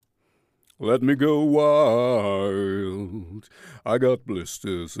Let me go wild. I got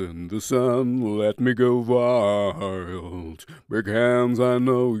blisters in the sun. Let me go wild. Big hands, I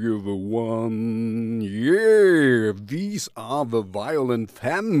know you're the one. Yeah, these are the Violent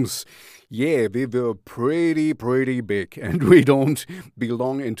Femmes. Yeah, they were pretty big, and we don't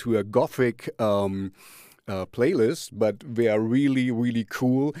belong into a gothic playlist, but they are really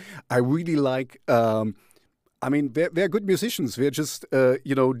cool. I really like. I mean, they're good musicians. They're just, I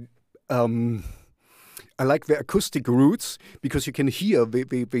like their acoustic roots because you can hear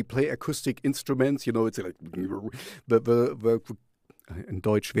they play acoustic instruments. You know, it's like the in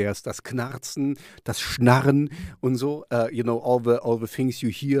Deutsch wäre es das Knarzen, das Schnarren und so. All the things you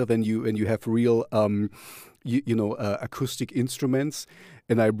hear when you have real acoustic instruments,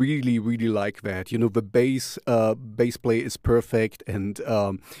 and I really like that. You know, the bass play is perfect, and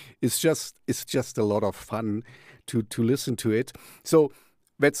it's just a lot of fun to listen to it. So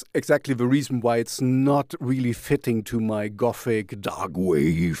that's exactly the reason why it's not really fitting to my gothic dark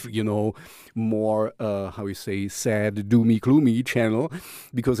wave, more how you say, sad, doomy, gloomy channel,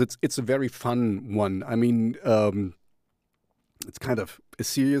 because it's a very fun one. I mean, it's kind of a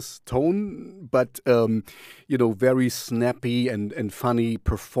serious tone, but very snappy and funny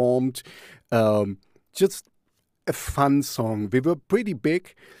performed. Just a fun song. They were pretty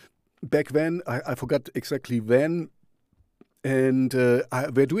big back then. I forgot exactly when. And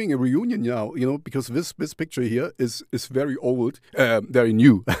we're doing a reunion now, because this picture here is very old, very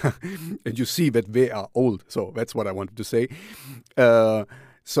new, and you see that they are old. So that's what I wanted to say.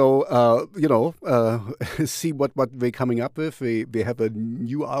 See what they're coming up with. They have a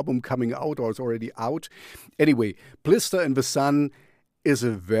new album coming out, or it's already out. Anyway, Blister in the Sun is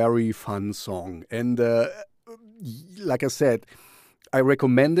a very fun song, and like I said, I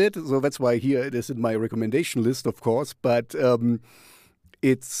recommend it, so that's why here it is in my recommendation list, of course. But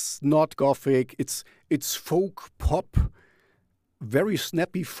it's not gothic. It's folk pop, very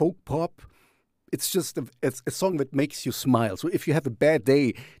snappy folk pop. It's just it's a song that makes you smile. So if you have a bad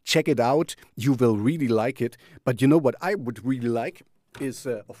day, check it out. You will really like it. But you know what I would really like is,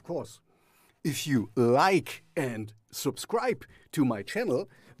 of course, if you like and subscribe to my channel.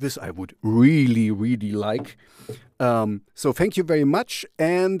 This I would really like. So thank you very much,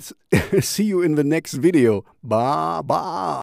 and see you in the next video. Bye.